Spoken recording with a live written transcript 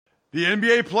The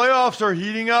NBA playoffs are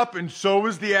heating up, and so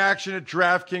is the action at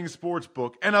DraftKings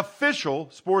Sportsbook, an official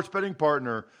sports betting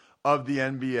partner of the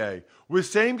NBA. With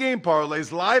same-game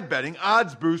parlays, live betting,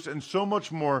 odds boosts, and so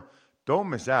much more, don't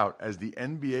miss out as the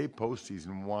NBA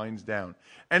postseason winds down.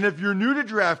 And if you're new to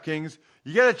DraftKings,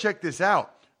 you got to check this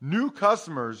out. New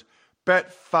customers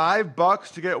bet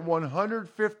 $5 to get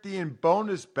 $150 in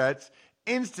bonus bets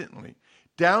instantly.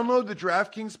 Download the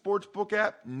DraftKings Sportsbook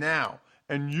app now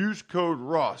and use code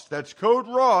ROSS. That's code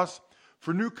ROSS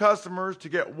for new customers to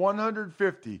get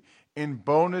 $150 in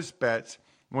bonus bets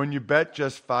when you bet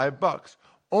just $5.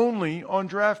 Only on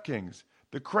DraftKings.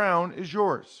 The crown is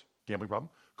yours. Gambling problem?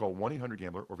 Call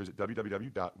 1-800-GAMBLER or visit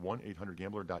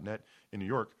www.1800gambler.net. In New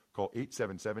York, call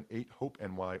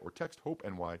 877-8-HOPE-NY or text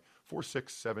HOPE-NY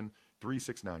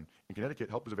 467-369. In Connecticut,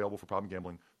 help is available for problem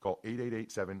gambling. Call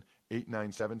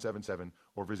 888-7-897-7777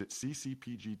 or visit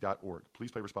ccpg.org. Please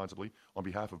play responsibly on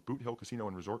behalf of Boot Hill Casino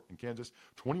and Resort in Kansas.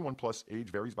 21 plus, age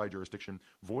varies by jurisdiction.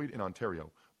 Void in Ontario.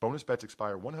 Bonus bets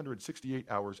expire 168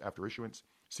 hours after issuance.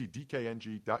 See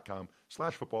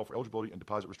dkng.com/football for eligibility and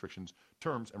deposit restrictions,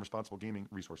 terms, and responsible gaming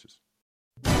resources.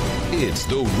 It's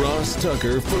the Ross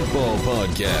Tucker Football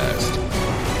Podcast.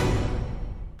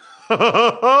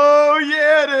 Oh,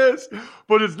 yeah, it is.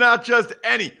 But it's not just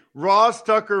any Ross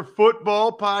Tucker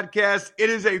Football Podcast. It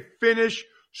is a Finish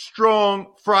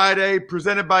Strong Friday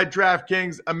presented by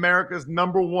DraftKings, America's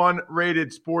 #1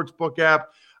 rated sportsbook app.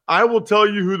 I will tell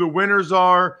you who the winners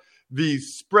are. The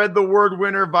spread the word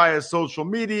winner via social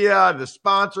media, the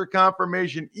sponsor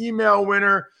confirmation email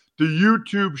winner, the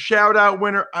YouTube shout out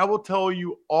winner. I will tell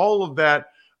you all of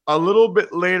that a little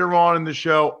bit later on in the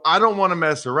show. I don't want to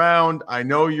mess around. I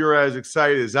know you're as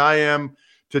excited as I am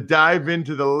to dive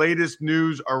into the latest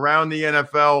news around the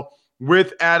NFL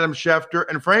with Adam Schefter.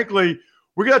 And frankly,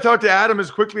 we got to talk to Adam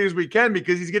as quickly as we can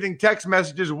because he's getting text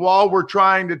messages while we're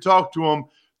trying to talk to him,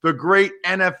 the great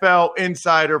NFL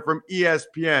insider from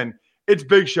ESPN. It's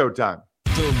Big Show time.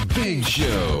 The Big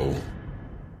Show.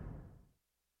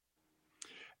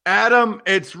 Adam,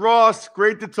 it's Ross.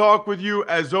 Great to talk with you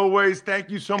as always. Thank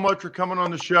you so much for coming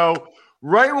on the show.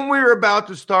 Right when we were about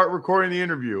to start recording the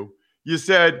interview, you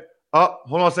said, oh,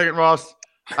 hold on a second, Ross.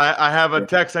 I have a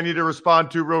text I need to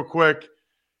respond to real quick.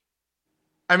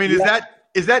 I mean,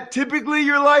 is that typically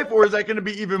your life, or is that going to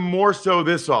be even more so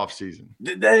this offseason?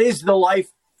 That is the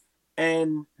life,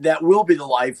 and that will be the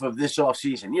life of this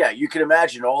offseason. Yeah, you can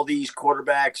imagine all these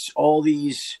quarterbacks, all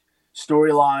these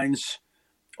storylines,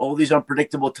 all these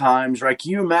unpredictable times, right?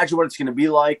 Can you imagine what it's going to be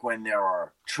like when there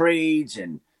are trades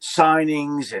and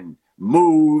signings and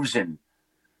moves? And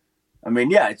I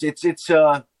mean, yeah, it's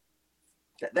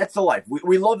that's the life.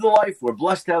 We love the life. We're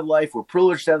blessed to have life. We're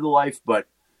privileged to have the life, but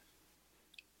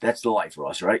that's the life for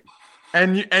us, right?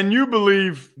 And you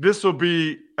believe this will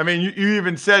be, I mean, you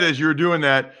even said as you were doing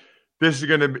that, this is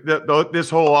going to be, this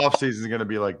whole offseason is going to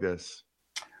be like this.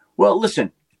 Well,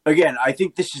 listen, again, I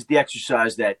think this is the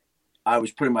exercise that I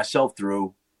was putting myself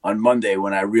through on Monday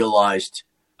when I realized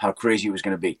how crazy it was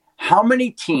going to be. How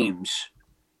many teams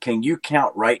can you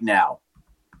count right now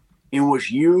in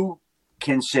which you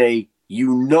can say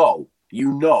you know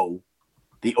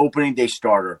the opening day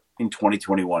starter in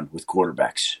 2021 with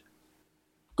quarterbacks?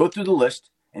 Go through the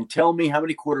list and tell me how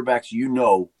many quarterbacks you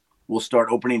know will start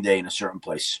opening day in a certain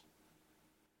place.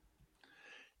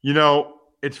 You know,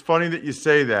 it's funny that you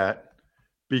say that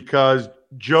because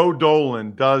Joe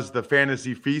Dolan does the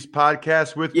Fantasy Feast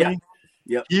podcast with me.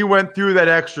 Yep. He went through that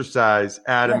exercise,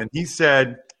 Adam, and he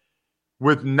said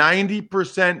with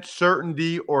 90%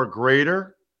 certainty or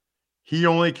greater, he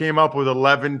only came up with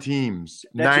 11 teams.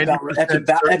 90%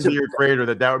 certainty or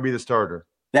greater that would be the starter.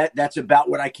 That's about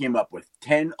what I came up with,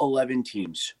 10, 11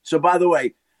 teams. So, by the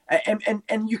way, and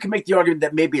you can make the argument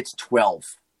that maybe it's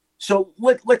 12. So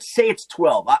let's say it's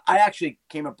 12. I actually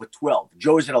came up with 12.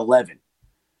 Joe's at 11.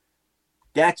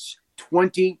 That's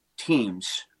 20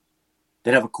 teams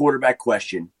that have a quarterback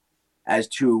question as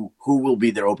to who will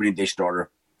be their opening day starter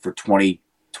for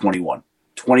 2021.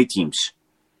 20 teams.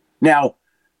 Now,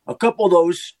 a couple of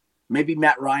those, maybe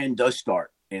Matt Ryan does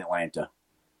start in Atlanta,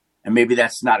 and maybe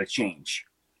that's not a change.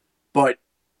 But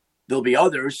there'll be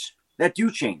others that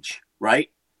do change, right?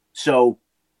 So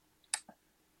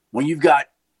when you've got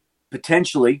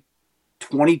potentially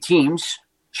 20 teams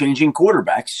changing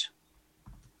quarterbacks,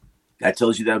 that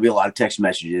tells you there'll be a lot of text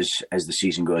messages as the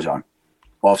season goes on,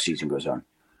 off-season goes on.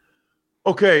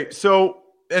 Okay, so,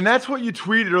 and that's what you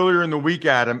tweeted earlier in the week,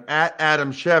 Adam, at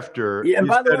Adam Schefter. Yeah, and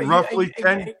by the way, roughly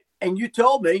 10. And you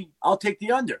told me I'll take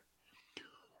the under.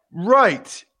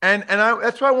 Right. And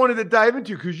that's what I wanted to dive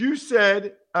into because you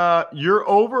said your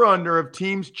over-under of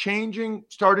teams changing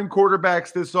starting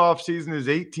quarterbacks this offseason is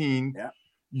 18. Yeah.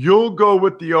 You'll go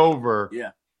with the over.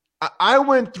 Yeah. I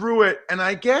went through it, and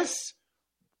I guess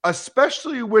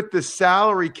especially with the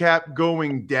salary cap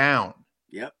going down,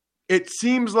 Yep. it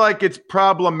seems like it's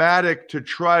problematic to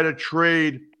try to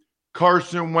trade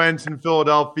Carson Wentz in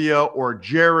Philadelphia or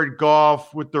Jared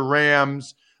Goff with the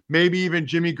Rams, maybe even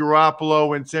Jimmy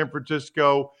Garoppolo in San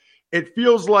Francisco. It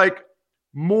feels like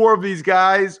more of these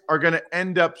guys are going to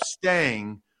end up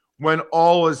staying when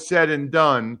all is said and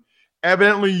done.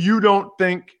 Evidently, you don't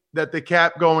think that the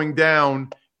cap going down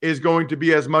is going to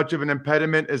be as much of an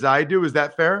impediment as I do. Is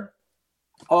that fair?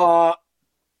 I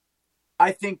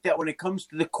think that when it comes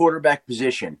to the quarterback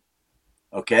position,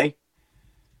 okay,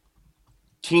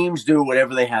 teams do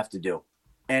whatever they have to do.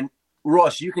 And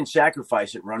Ross, you can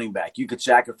sacrifice at running back. You could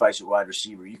sacrifice at wide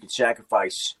receiver. You could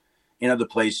sacrifice in other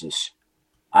places.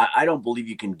 I don't believe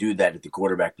you can do that at the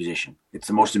quarterback position. It's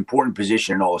the most important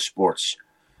position in all of sports.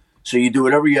 So you do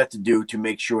whatever you have to do to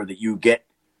make sure that you get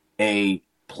a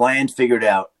plan figured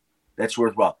out that's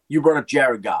worthwhile. You brought up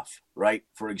Jared Goff, right?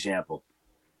 For example.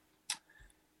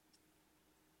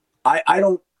 I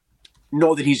don't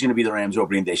know that he's going to be the Rams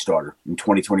opening day starter in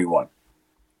 2021.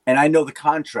 And I know the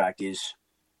contract is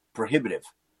prohibitive.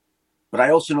 But I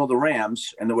also know the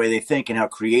Rams and the way they think and how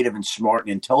creative and smart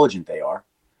and intelligent they are.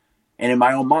 And in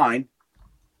my own mind,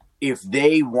 if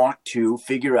they want to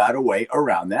figure out a way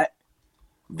around that,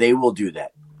 they will do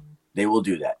that. They will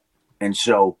do that. And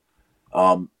so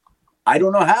I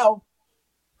don't know how,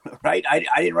 right? I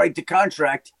didn't write the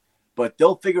contract, but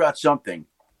they'll figure out something.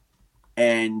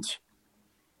 And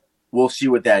we'll see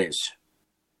what that is.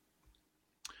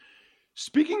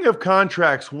 Speaking of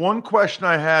contracts, one question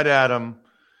I had, Adam,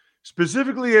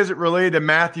 specifically as it related to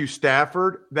Matthew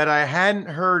Stafford, that I hadn't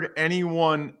heard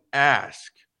anyone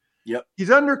ask. Yep.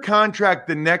 He's under contract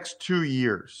the next 2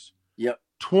 years. Yep.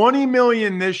 $20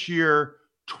 million this year,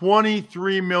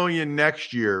 $23 million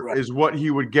next year is what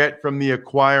he would get from the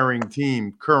acquiring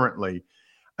team currently.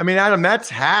 I mean, Adam, that's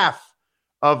half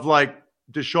of like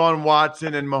Deshaun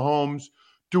Watson and Mahomes.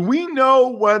 Do we know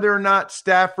whether or not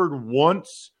Stafford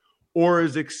wants or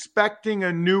is expecting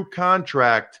a new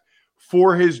contract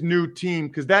for his new team?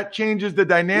 Because that changes the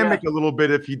dynamic a little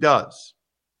bit if he does.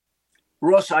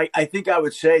 Russ, I think I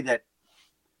would say that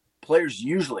players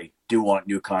usually do want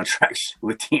new contracts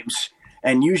with teams.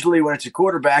 And usually when it's a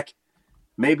quarterback,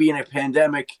 maybe in a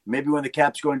pandemic, maybe when the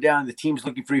cap's going down, the team's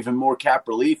looking for even more cap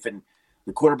relief and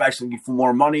the quarterback's looking for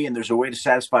more money, and there's a way to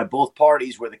satisfy both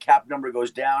parties where the cap number goes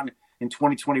down in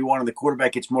 2021 and the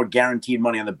quarterback gets more guaranteed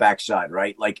money on the backside,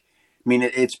 right? Like, I mean,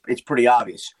 it's pretty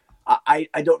obvious. I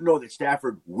don't know that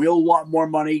Stafford will want more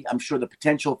money. I'm sure the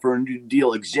potential for a new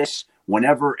deal exists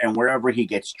whenever and wherever he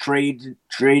gets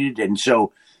traded. And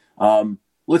so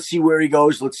let's see where he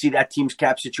goes. Let's see that team's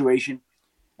cap situation,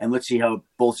 and let's see how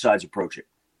both sides approach it.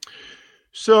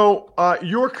 So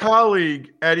your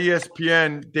colleague at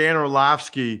ESPN, Dan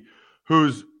Orlovsky,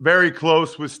 who's very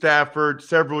close with Stafford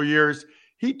several years,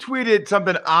 he tweeted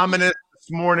something ominous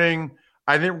this morning.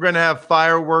 I think we're going to have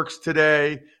fireworks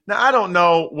today. Now, I don't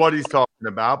know what he's talking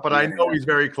about, but I know he's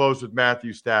very close with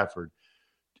Matthew Stafford.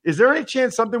 Is there any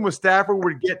chance something with Stafford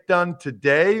would get done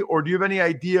today, or do you have any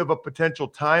idea of a potential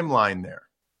timeline there?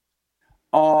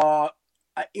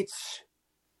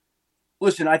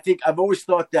 Listen, I think I've always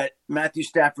thought that Matthew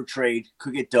Stafford trade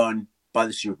could get done by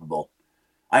the Super Bowl.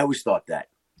 I always thought that.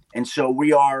 And so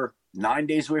we are 9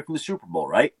 days away from the Super Bowl,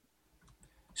 right?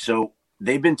 So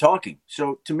they've been talking.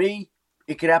 So to me,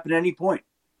 it could happen at any point.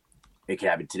 It could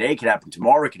happen today. It could happen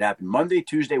tomorrow. It could happen Monday,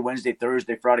 Tuesday, Wednesday,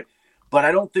 Thursday, Friday. But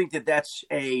I don't think that that's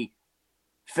a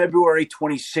February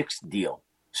 26th deal,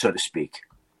 so to speak.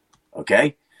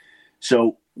 Okay?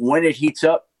 So when it heats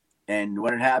up and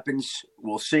when it happens,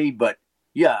 we'll see. But,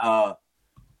 yeah,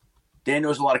 Dan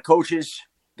knows a lot of coaches.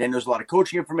 Dan knows a lot of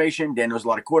coaching information. Dan knows a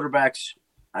lot of quarterbacks.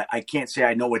 I can't say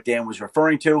I know what Dan was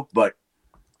referring to, but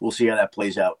we'll see how that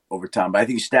plays out over time. But I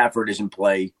think Stafford is in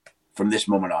play from this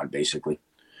moment on, basically.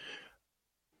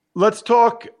 Let's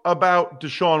talk about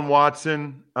Deshaun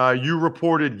Watson. You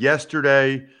reported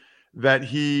yesterday that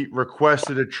he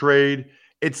requested a trade.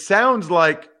 It sounds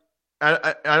like,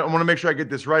 I want to make sure I get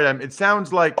this right. It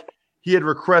sounds like he had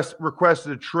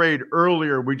requested a trade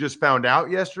earlier. We just found out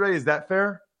yesterday. Is that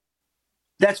fair?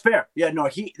 That's fair. Yeah, no,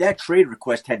 that trade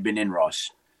request had been in,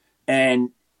 Ross. And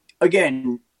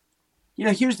again,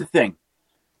 here's the thing.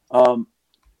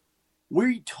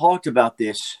 We talked about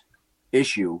this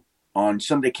issue on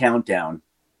Sunday Countdown,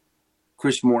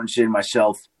 Chris Mortensen,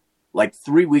 myself, like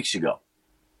 3 weeks ago.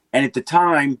 And at the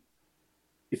time,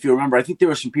 if you remember, I think there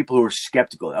were some people who were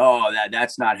skeptical. Oh,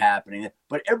 that's not happening.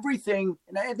 But everything,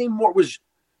 and I think more was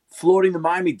floating the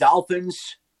Miami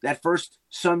Dolphins that first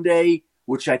Sunday,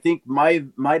 which I think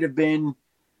might have been,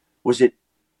 was it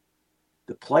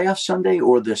the playoff Sunday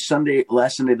or the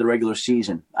last Sunday of the regular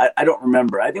season? I don't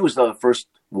remember. I think it was the first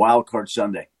wild card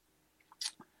Sunday.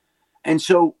 And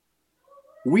so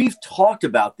we've talked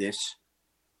about this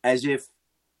as if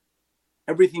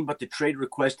everything but the trade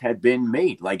request had been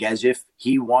made, like as if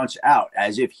he wants out,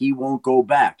 as if he won't go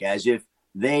back, as if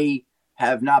they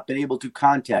have not been able to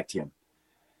contact him.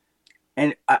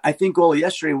 And I think all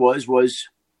yesterday was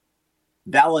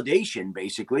validation,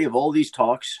 basically, of all these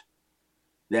talks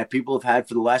that people have had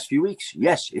for the last few weeks.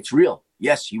 Yes, it's real.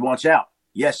 Yes, he wants out.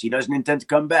 Yes, he doesn't intend to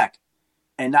come back.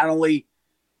 And not only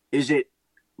is it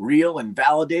real and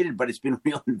validated, but it's been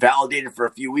real and validated for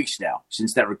a few weeks now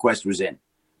since that request was in.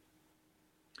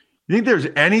 You think there's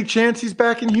any chance he's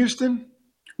back in Houston?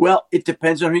 Well, it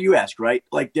depends on who you ask, right?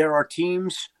 Like there are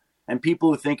teams and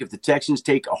people who think if the Texans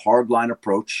take a hardline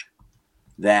approach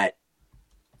that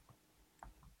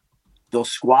they'll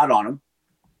squat on him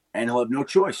and he'll have no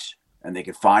choice. And they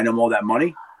could fine him all that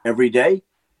money every day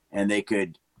and they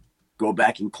could go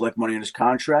back and collect money on his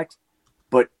contract.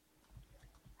 But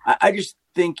I just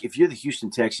think if you're the Houston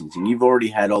Texans and you've already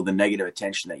had all the negative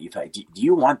attention that you've had, do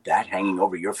you want that hanging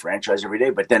over your franchise every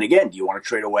day? But then again, do you want to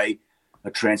trade away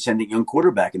a transcendent young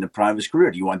quarterback in the prime of his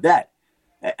career? Do you want that?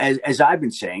 As I've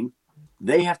been saying,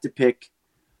 they have to pick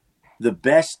the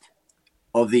best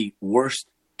of the worst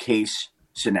case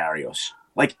scenarios.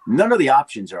 Like none of the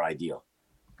options are ideal.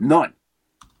 None.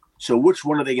 So which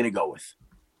one are they going to go with?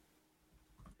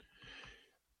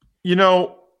 You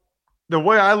know, the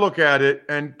way I look at it,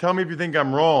 and tell me if you think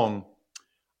I'm wrong,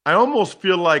 I almost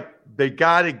feel like they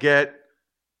got to get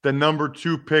the number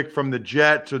 2 pick from the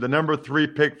Jets or the number 3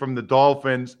 pick from the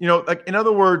Dolphins. You know, like in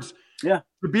other words, to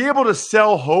be able to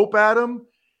sell hope at them,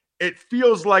 it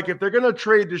feels like if they're going to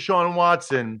trade Deshaun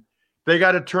Watson, they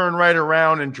got to turn right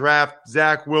around and draft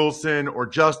Zach Wilson or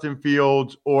Justin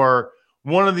Fields or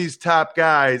one of these top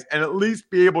guys and at least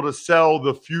be able to sell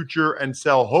the future and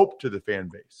sell hope to the fan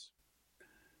base.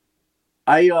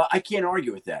 I can't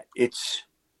argue with that. It's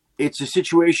a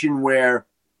situation where,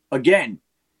 again,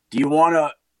 do you want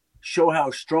to show how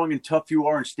strong and tough you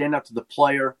are and stand up to the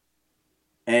player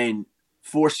and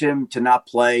force him to not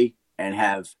play and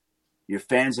have your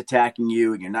fans attacking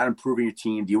you and you're not improving your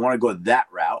team? Do you want to go that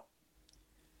route?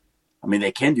 I mean,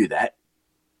 they can do that.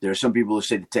 There are some people who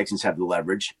say the Texans have the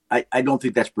leverage. I don't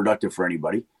think that's productive for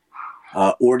anybody.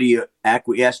 Or do you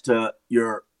acquiesce to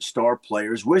your star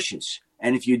player's wishes?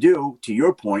 And if you do, to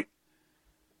your point,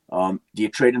 do you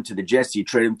trade him to the Jets? Do you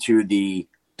trade him to the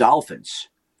Dolphins?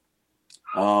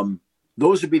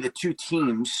 Those would be the 2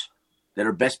 teams that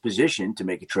are best positioned to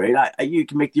make a trade. You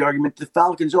can make the argument to the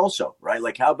Falcons also, right?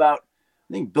 Like how about,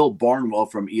 I think Bill Barnwell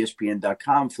from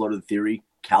ESPN.com floated the theory,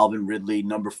 Calvin Ridley,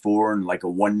 number 4, and like a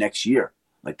 1 next year.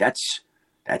 Like that's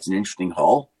an interesting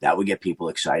haul. That would get people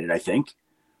excited, I think,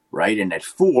 right? And at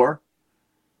 4,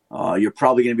 you're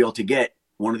probably going to be able to get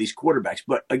one of these quarterbacks.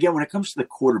 But again, when it comes to the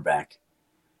quarterback,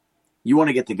 you want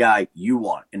to get the guy you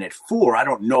want. And at 4, I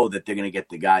don't know that they're going to get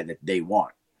the guy that they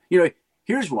want. You know,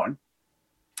 here's one.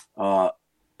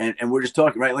 And we're just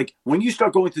talking, right? Like when you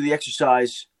start going through the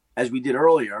exercise, as we did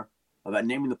earlier, about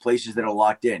naming the places that are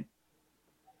locked in.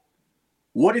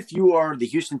 What if you are the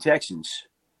Houston Texans?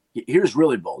 Here's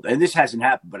really bold. And this hasn't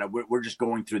happened, but we're just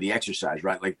going through the exercise,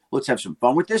 right? Like, let's have some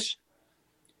fun with this.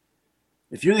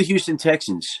 If you're the Houston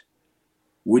Texans,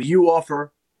 would you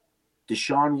offer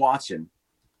Deshaun Watson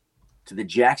to the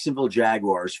Jacksonville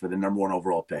Jaguars for the number 1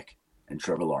 overall pick and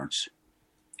Trevor Lawrence?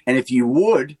 And if you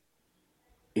were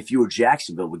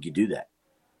Jacksonville, would you do that?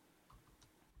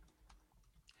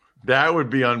 That would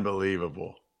be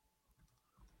unbelievable.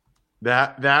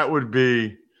 That would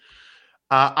be.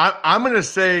 I'm going to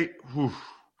say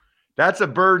that's a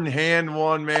bird in hand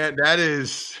one, man. That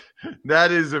is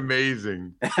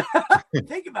amazing.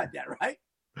 Think about that, right?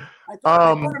 I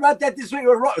thought about that this week.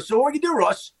 So what do you do,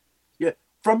 Russ? Yeah,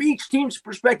 from each team's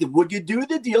perspective, would you do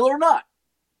the deal or not?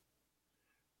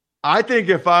 I think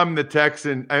if I'm the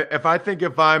Texan, I think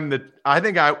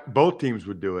both teams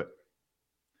would do it.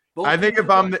 I think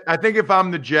if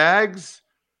I'm the Jags,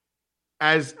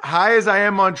 as high as I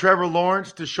am on Trevor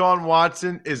Lawrence, Deshaun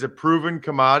Watson is a proven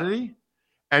commodity,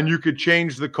 and you could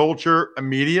change the culture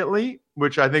immediately,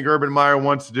 which I think Urban Meyer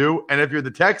wants to do. And if you're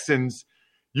the Texans,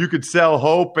 you could sell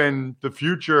hope and the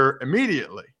future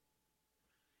immediately.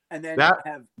 And then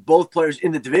have both players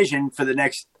in the division for the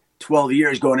next 12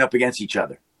 years going up against each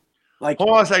other. Like,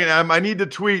 hold on a second, Adam. I need to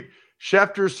tweet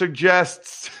Schefter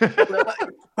suggests.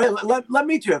 Let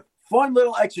me do a fun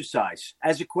little exercise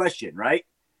as a question, right?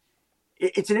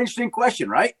 It's an interesting question,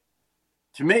 right?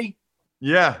 To me.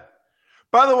 Yeah.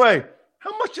 By the way,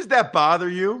 how much does that bother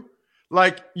you?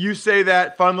 Like you say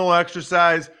that fun little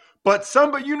exercise, but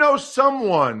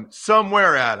someone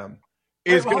somewhere, Adam,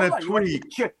 is going to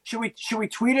tweet. Should we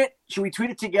tweet it? Should we tweet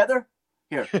it together?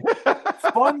 Here.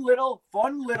 fun little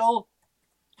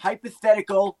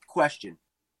hypothetical question.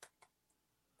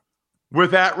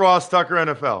 With at Ross Tucker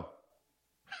NFL.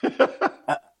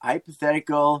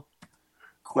 Hypothetical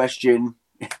question.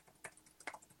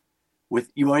 With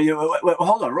you want to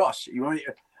hold on, Ross. You want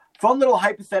fun little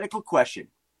hypothetical question.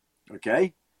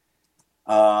 Okay.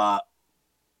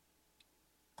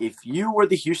 If you were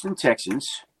the Houston Texans,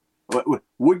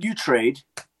 would you trade?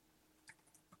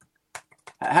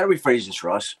 How do we phrase this,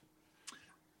 Ross?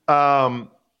 Fun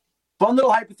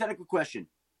little hypothetical question.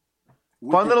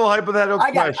 I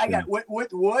got it.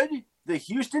 Would the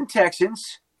Houston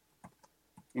Texans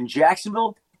and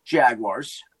Jacksonville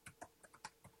Jaguars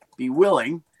be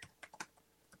willing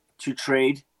to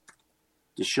trade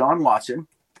Deshaun Watson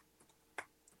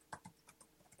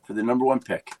for the number 1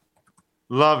 pick?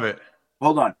 Love it.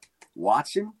 Hold on.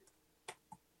 Watson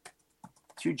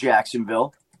to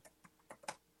Jacksonville.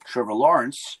 Trevor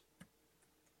Lawrence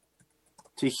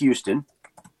to Houston.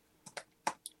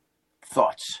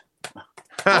 Thoughts?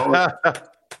 How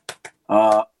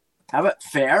about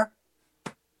fair?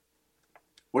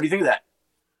 What do you think of that?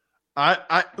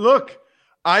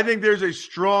 I think there's a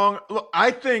strong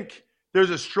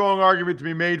argument to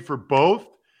be made for both.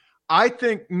 I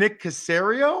think Nick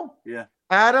Caserio. Yeah.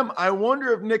 Adam, I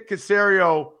wonder if Nick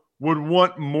Caserio would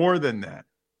want more than that.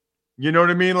 You know what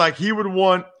I mean? Like he would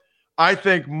want, I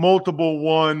think, multiple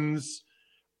ones.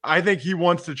 I think he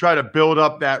wants to try to build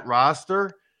up that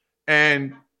roster.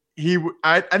 And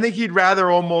I think he'd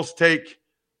rather almost take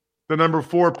the number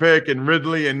 4 pick and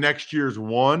Ridley in next year's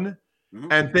 1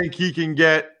 and think he can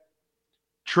get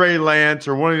Trey Lance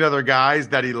or one of the other guys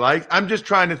that he likes. I'm just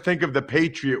trying to think of the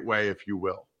Patriot way, if you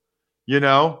will,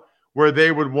 where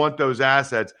they would want those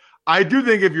assets. I do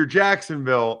think if you're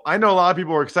Jacksonville, I know a lot of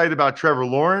people are excited about Trevor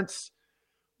Lawrence,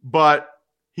 but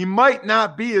he might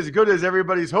not be as good as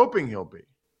everybody's hoping he'll be.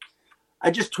 I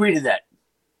just tweeted that.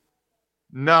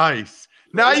 Nice.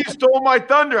 Now you stole my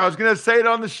thunder. I was going to say it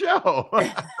on the show.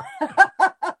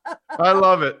 I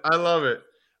love it. I love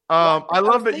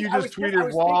that you just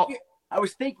tweeted Walt. I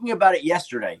was thinking about it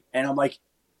yesterday, and I'm like,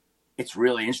 it's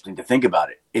really interesting to think about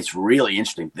it. It's really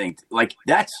interesting to think. Like,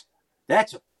 that's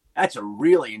a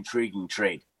really intriguing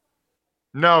trade.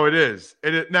 No, it is.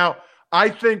 Now, I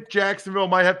think Jacksonville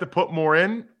might have to put more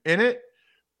in it,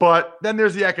 but then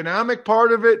there's the economic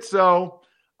part of it. So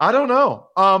I don't know.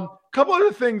 Couple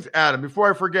other things, Adam, before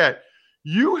I forget.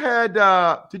 You had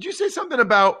did you say something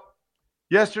about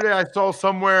yesterday? I saw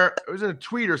somewhere, it was in a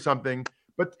tweet or something,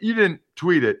 but you didn't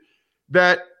tweet it,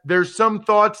 that there's some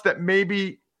thoughts that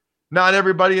maybe not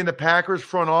everybody in the Packers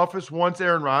front office wants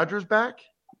Aaron Rodgers back?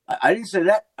 I didn't say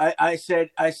that. I said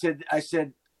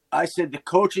the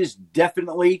coaches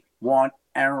definitely want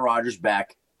Aaron Rodgers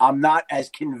back. I'm not as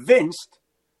convinced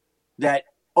that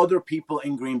other people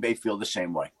in Green Bay feel the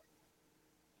same way.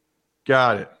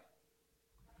 Got it.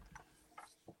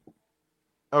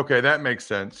 Okay, that makes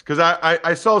sense. Because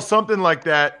I saw something like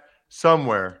that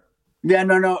somewhere. Yeah,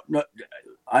 no.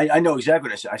 I know exactly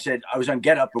what I said. I said I was on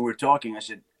Get Up and we were talking. I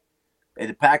said, hey,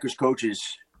 the Packers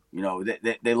coaches,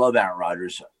 they love Aaron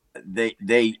Rodgers.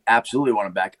 They absolutely want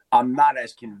him back. I'm not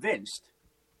as convinced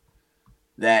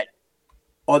that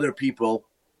other people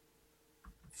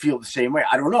feel the same way.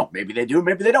 I don't know. Maybe they do.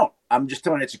 Maybe they don't. I'm just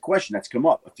telling you, it's a question that's come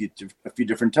up a few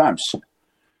different times.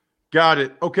 Got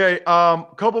it. Okay.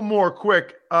 Couple more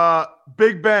quick.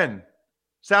 Big Ben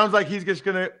sounds like he's just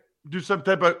going to do some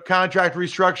type of contract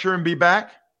restructure and be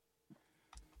back.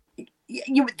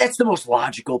 That's the most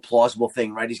logical, plausible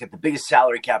thing, right? He's got the biggest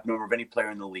salary cap number of any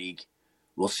player in the league.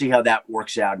 We'll see how that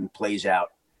works out and plays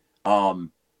out. I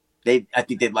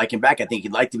think they'd like him back. I think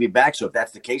he'd like to be back. So if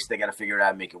that's the case, they got to figure it out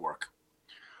and make it work.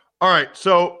 All right.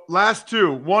 So last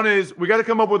two. One is we got to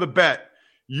come up with a bet.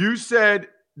 You said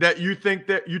that you think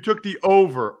that you took the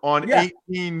over on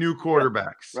 18 new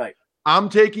quarterbacks. Right. I'm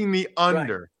taking the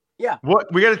under. Right. Yeah.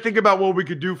 What we got to think about what we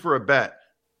could do for a bet.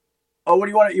 Oh, what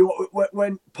do you want?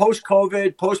 When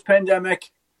post-COVID,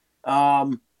 post-pandemic,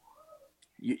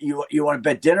 you want to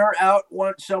bet dinner out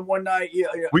one night?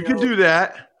 We could do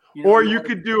that, or you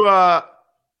could do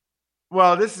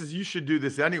well, you should do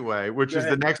this anyway, which is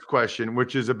the next question,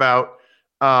 which is about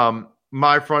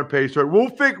my front page story. We'll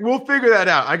figure that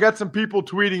out. I got some people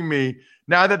tweeting me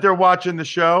now that they're watching the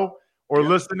show or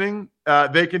listening,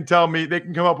 they can tell me, they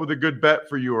can come up with a good bet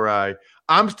for you or I.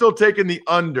 I'm still taking the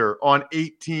under on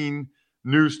 18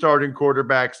 new starting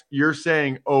quarterbacks. You're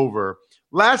saying over.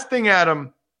 Last thing,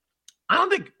 Adam, I don't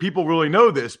think people really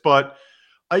know this, but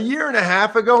a year and a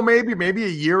half ago, maybe a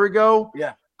year ago,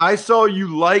 I saw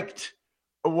you liked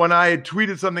when I had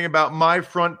tweeted something about my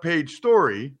front page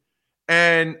story,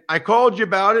 and I called you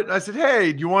about it. And I said,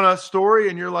 hey, do you want a story?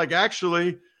 And you're like,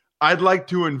 actually, I'd like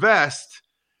to invest.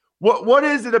 What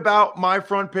is it about my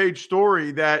front page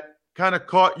story that kind of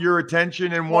caught your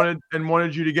attention and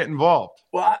wanted you to get involved?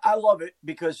 Well, I love it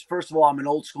because, first of all, I'm an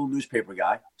old school newspaper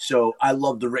guy, so I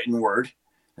love the written word.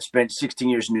 I spent 16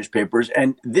 years in newspapers,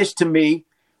 and this to me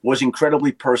was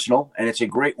incredibly personal, and it's a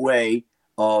great way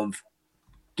of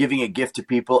giving a gift to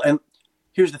people. And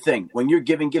here's the thing. When you're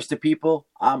giving gifts to people,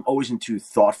 I'm always into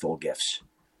thoughtful gifts.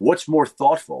 What's more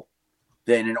thoughtful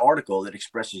than an article that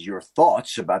expresses your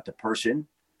thoughts about the person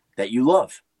that you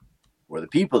love or the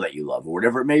people that you love or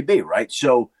whatever it may be, right?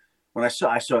 So when I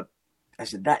said,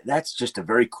 that's just a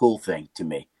very cool thing to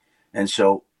me. And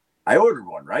so I ordered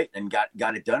one, right? And got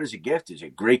it done as a gift. It's a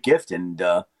great gift. And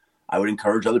I would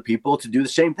encourage other people to do the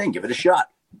same thing. Give it a shot.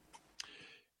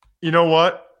 You know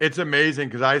what? It's amazing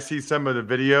because I see some of the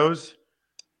videos,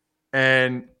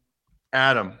 and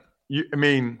Adam,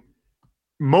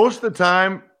 most of the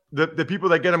time, the people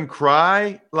that get them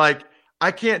cry. Like,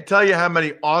 I can't tell you how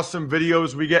many awesome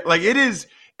videos we get. Like, it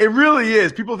really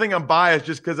is. People think I'm biased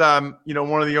just because I'm,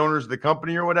 one of the owners of the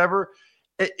company or whatever.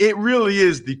 It really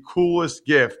is the coolest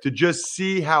gift to just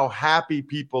see how happy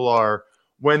people are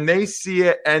when they see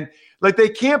it. And like, they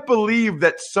can't believe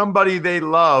that somebody they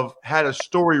love had a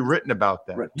story written about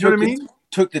them. Right. You know what I mean?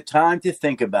 Took the time to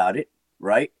think about it,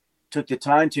 right? Took the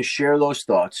time to share those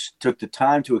thoughts, took the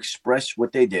time to express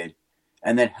what they did,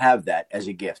 and then have that as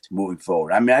a gift moving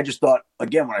forward. I mean, I just thought,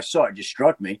 again, when I saw it, it just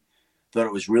struck me, thought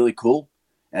it was really cool.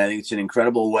 And I think it's an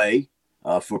incredible way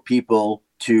for people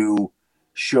to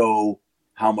show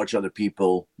how much other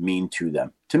people mean to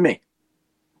them, to me.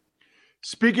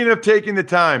 Speaking of taking the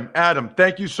time, Adam,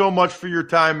 thank you so much for your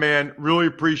time, man. Really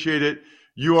appreciate it.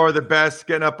 You are the best,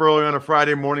 getting up early on a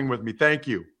Friday morning with me. Thank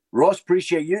you. Ross,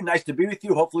 appreciate you. Nice to be with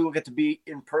you. Hopefully we'll get to be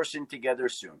in person together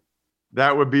soon.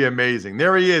 That would be amazing.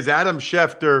 There he is, Adam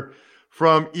Schefter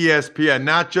from ESPN.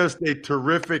 Not just a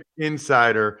terrific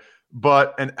insider,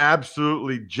 but an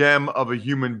absolutely gem of a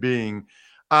human being.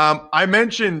 I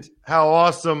mentioned how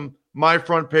awesome my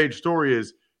front page story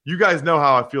is. You guys know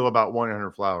how I feel about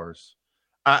 1-800-Flowers.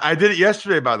 I did it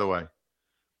yesterday, by the way.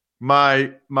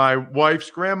 My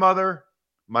wife's grandmother,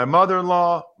 my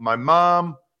mother-in-law, my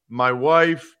mom, my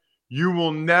wife, you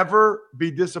will never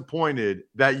be disappointed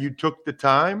that you took the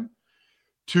time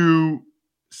to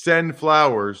send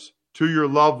flowers to your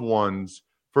loved ones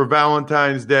for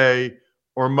Valentine's Day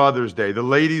or Mother's Day. The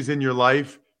ladies in your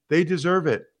life, they deserve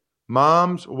it.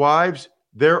 Moms, wives,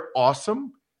 they're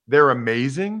awesome. They're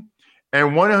amazing. And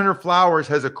 1-800-Flowers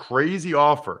has a crazy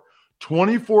offer.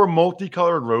 24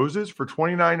 multicolored roses for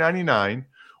 $29.99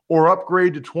 or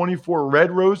upgrade to 24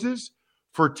 red roses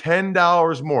for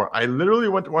 $10 more. I literally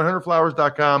went to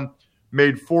 100flowers.com,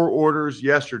 made 4 orders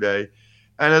yesterday.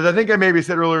 And as I think I maybe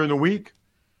said earlier in the week,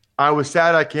 I was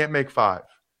sad I can't make 5.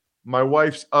 My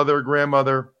wife's other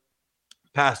grandmother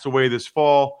passed away this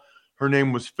fall. Her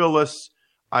name was Phyllis.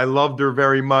 I loved her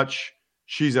very much.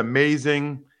 She's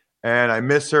amazing, and I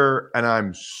miss her. And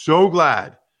I'm so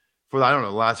glad for, the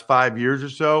last 5 years or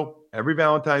so, every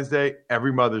Valentine's Day,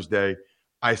 every Mother's Day,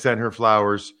 I sent her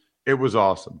flowers. It was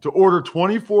awesome. To order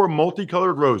 24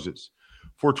 multicolored roses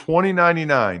for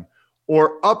 $20.99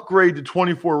 or upgrade to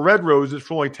 24 red roses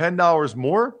for only $10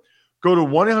 more, go to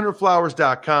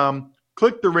 1-800-Flowers.com,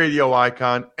 click the radio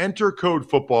icon, enter code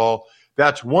football.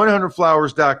 That's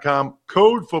 1-800-Flowers.com,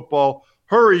 code football.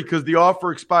 Hurry, because the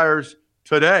offer expires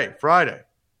today, Friday.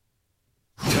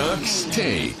 Tuck's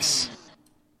Takes.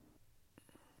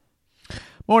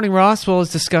 Morning, Ross. Well,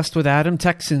 as discussed with Adam,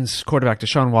 Texans quarterback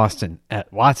Deshaun Watson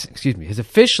has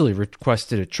officially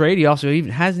requested a trade. He also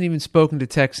hasn't even spoken to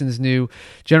Texans' new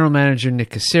general manager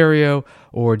Nick Caserio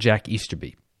or Jack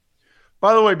Easterby.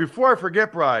 By the way, before I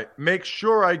forget, Bri, make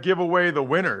sure I give away the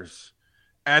winners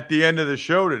at the end of the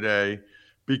show today,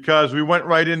 because we went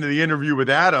right into the interview with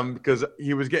Adam because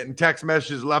he was getting text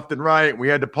messages left and right. And we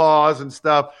had to pause and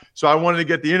stuff. So I wanted to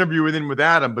get the interview with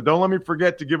Adam, but don't let me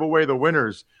forget to give away the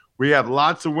winners. We have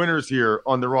lots of winners here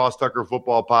on the Ross Tucker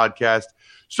Football Podcast.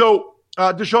 So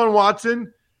Deshaun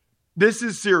Watson, this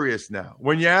is serious now.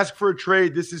 When you ask for a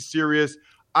trade, this is serious.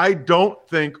 I don't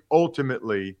think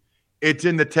ultimately it's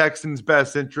in the Texans'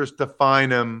 best interest to fine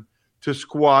him, to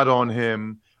squat on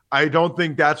him. I don't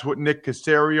think that's what Nick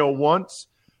Caserio wants.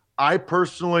 I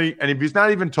personally, and if he's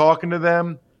not even talking to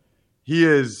them, he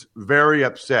is very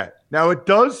upset. Now, it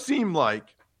does seem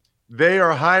like they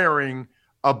are hiring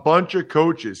a bunch of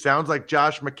coaches. Sounds like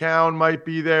Josh McCown might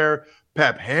be there,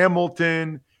 Pep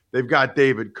Hamilton. They've got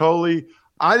David Coley.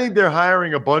 I think they're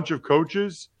hiring a bunch of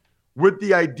coaches with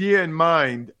the idea in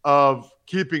mind of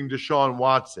keeping Deshaun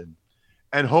Watson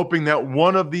and hoping that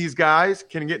one of these guys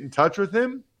can get in touch with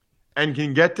him and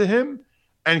can get to him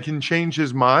and can change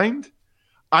his mind.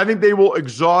 I think they will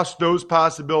exhaust those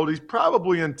possibilities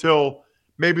probably until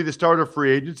maybe the start of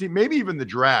free agency, maybe even the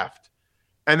draft.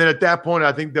 And then at that point,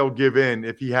 I think they'll give in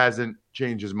if he hasn't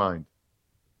changed his mind.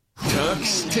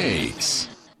 Tux Takes.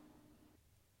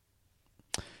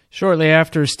 Shortly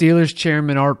after, Steelers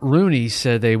chairman Art Rooney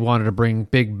said they wanted to bring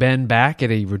Big Ben back at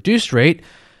a reduced rate.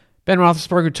 Ben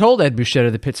Roethlisberger told Ed Bouchette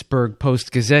of the Pittsburgh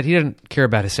Post-Gazette he doesn't care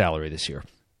about his salary this year.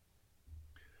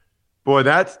 Boy,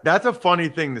 that's a funny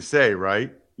thing to say,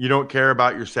 right? You don't care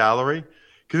about your salary?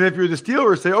 Because if you're the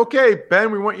Steelers, say, okay,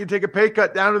 Ben, we want you to take a pay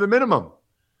cut down to the minimum.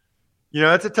 You know,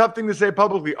 that's a tough thing to say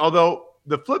publicly. Although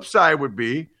the flip side would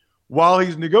be, while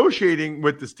he's negotiating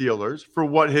with the Steelers for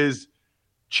what his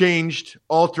changed,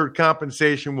 altered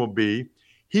compensation will be,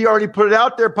 he already put it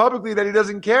out there publicly that he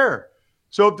doesn't care.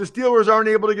 So if the Steelers aren't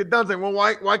able to get done, saying, well,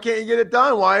 why can't you get it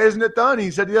done? Why isn't it done?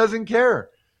 He said he doesn't care.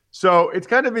 So it's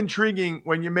kind of intriguing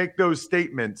when you make those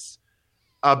statements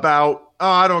about, oh,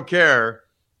 I don't care.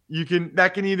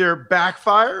 That can either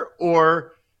backfire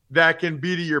or that can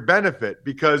be to your benefit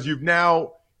because you've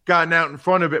now gotten out in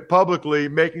front of it publicly,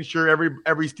 making sure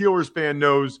every Steelers fan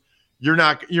knows you're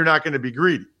not going to be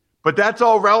greedy. But that's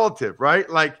all relative, right?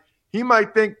 Like he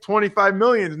might think $25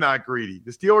 million is not greedy.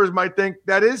 The Steelers might think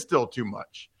that is still too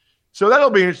much. So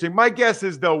that'll be interesting. My guess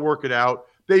is they'll work it out.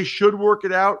 They should work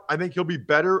it out. I think he'll be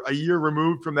better a year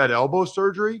removed from that elbow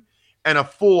surgery and a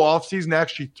full offseason to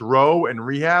actually throw and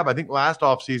rehab. I think last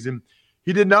offseason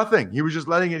he did nothing. He was just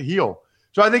letting it heal.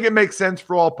 So I think it makes sense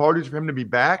for all parties for him to be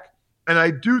back. And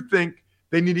I do think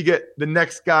they need to get the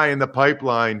next guy in the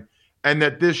pipeline and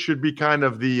that this should be kind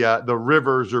of the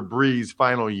Rivers or Breeze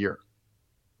final year.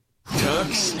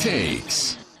 Tux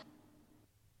Takes.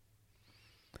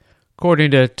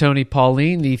 According to Tony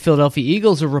Pauline, the Philadelphia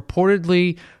Eagles are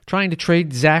reportedly trying to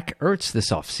trade Zach Ertz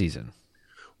this offseason.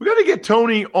 We got to get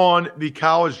Tony on the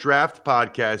College Draft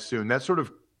podcast soon. That's sort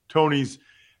of Tony's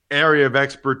area of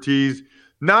expertise.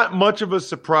 Not much of a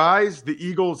surprise. The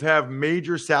Eagles have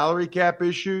major salary cap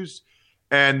issues,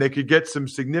 and they could get some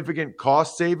significant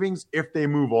cost savings if they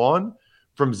move on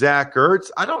from Zach Ertz.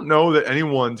 I don't know that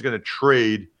anyone's going to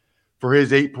trade for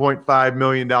his $8.5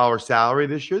 million salary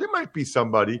this year. There might be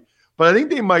somebody, but I think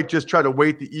they might just try to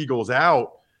wait the Eagles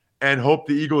out and hope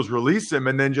the Eagles release him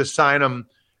and then just sign him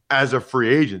as a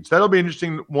free agent. So that'll be an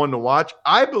interesting one to watch.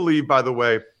 I believe, by the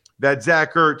way, that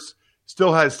Zach Ertz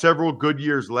still has several good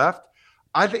years left.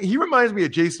 I think he reminds me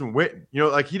of Jason Witten. You know,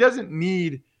 like he doesn't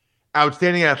need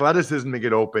outstanding athleticism to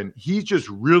get open. He's just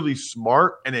really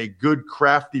smart and a good,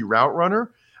 crafty route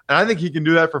runner. And I think he can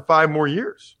do that for 5 more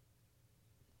years.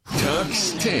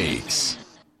 Tux Takes.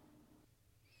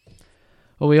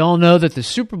 Well, we all know that the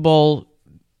Super Bowl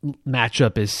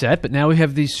matchup is set, but now we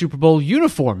have the Super Bowl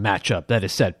uniform matchup that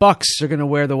is set. Bucks are going to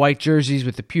wear the white jerseys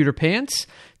with the pewter pants.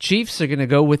 Chiefs are going to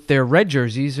go with their red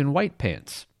jerseys and white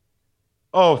pants.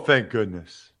 Oh, thank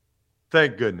goodness.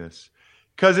 Thank goodness.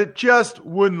 Because it just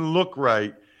wouldn't look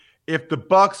right if the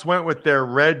Bucks went with their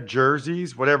red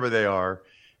jerseys, whatever they are,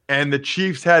 and the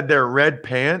Chiefs had their red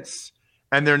pants,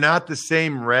 and they're not the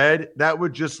same red. That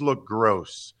would just look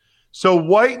gross. So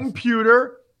white and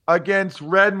pewter against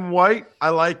red and white,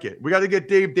 I like it. We got to get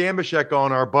Dave Damashek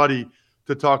on, our buddy,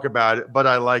 to talk about it, but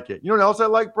I like it. You know what else I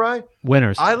like, Bri?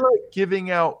 Winners. I like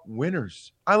giving out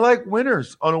winners. I like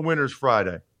winners on a Winners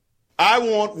Friday. I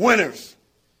want winners.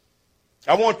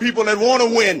 I want people that want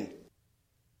to win.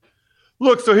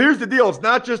 Look, so here's the deal. It's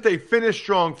not just a Finish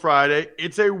Strong Friday.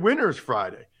 It's a Winners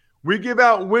Friday. We give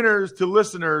out winners to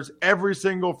listeners every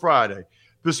single Friday.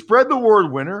 The Spread the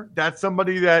Word winner, that's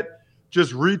somebody that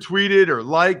just retweeted or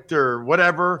liked or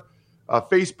whatever.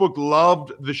 Facebook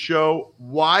loved the show.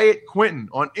 Wyatt Quinton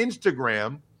on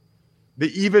Instagram,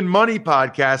 the Even Money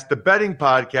podcast, the betting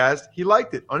podcast, he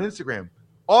liked it on Instagram.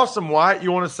 Awesome, Wyatt.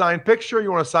 You want a signed picture?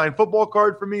 You want a signed football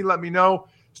card for me? Let me know.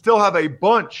 Still have a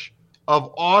bunch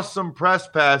of awesome press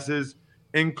passes,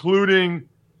 including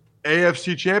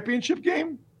AFC Championship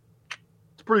game.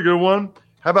 It's a pretty good one.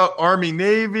 How about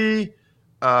Army-Navy?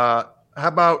 How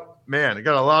about, man, I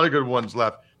got a lot of good ones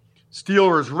left.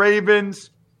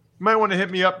 Steelers-Ravens. You might want to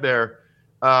hit me up there,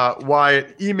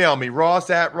 Wyatt. Email me,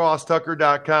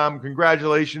 ross@rosstucker.com.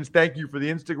 Congratulations. Thank you for the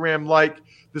Instagram like.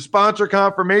 The sponsor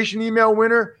confirmation email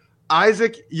winner,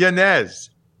 Isaac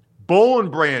Yanez, Boll &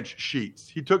 Branch sheets.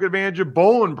 He took advantage of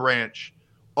Boll & Branch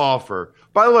offer.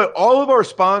 By the way, all of our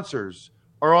sponsors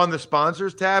are on the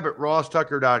sponsors tab at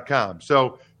rosstucker.com.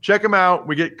 So check them out.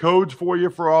 We get codes for you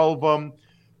for all of them.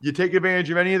 You take advantage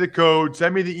of any of the codes.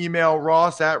 Send me the email,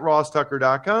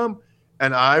 ross@rosstucker.com,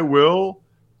 and I will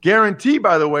guarantee,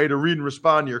 by the way, to read and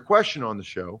respond to your question on the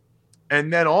show.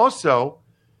 And then also,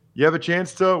 you have a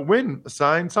chance to win,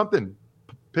 assign something,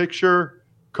 picture,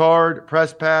 card,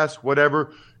 press pass,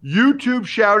 whatever. YouTube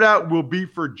shout out will be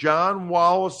for John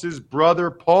Wallace's brother,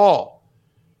 Paul.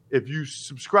 If you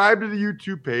subscribe to the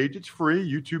YouTube page, it's free,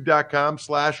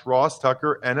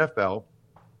 youtube.com/RossTuckerNFL.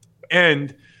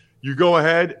 And you go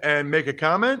ahead and make a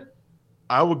comment,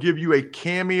 I will give you a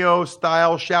cameo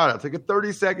style shout out. It's like a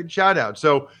 30-second shout out.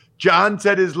 So John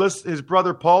said his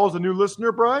brother Paul is a new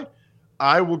listener, Bri.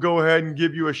 I will go ahead and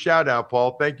give you a shout out,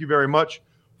 Paul. Thank you very much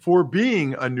for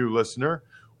being a new listener.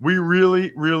 We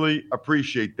really, really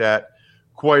appreciate that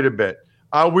quite a bit.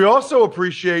 We also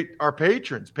appreciate our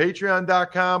patrons,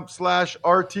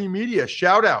 patreon.com/RTmedia.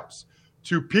 Shout outs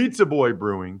to Pizza Boy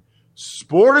Brewing,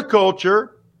 Sporticulture,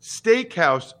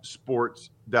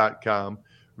 SteakhouseSports.com,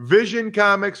 Vision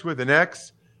Comics with an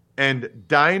X, and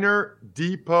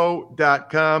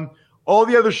DinerDepot.com. All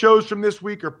the other shows from this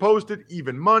week are posted: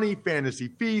 Even Money, Fantasy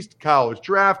Feast, College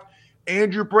Draft,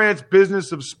 Andrew Brandt's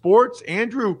Business of Sports.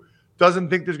 Andrew doesn't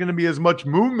think there's going to be as much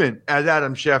movement as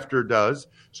Adam Schefter does.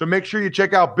 So make sure you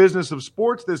check out Business of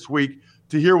Sports this week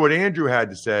to hear what Andrew had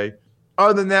to say.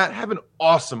 Other than that, have an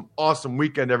awesome, awesome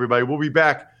weekend, everybody. We'll be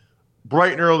back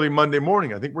bright and early Monday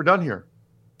morning. I think we're done here.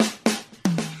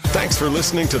 Thanks for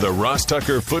listening to the Ross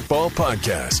Tucker Football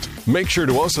Podcast. Make sure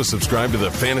to also subscribe to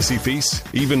the Fantasy Feast,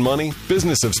 Even Money,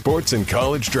 Business of Sports, and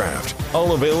College Draft.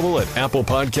 All available at Apple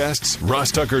Podcasts,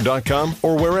 rosstucker.com,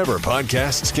 or wherever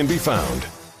podcasts can be found.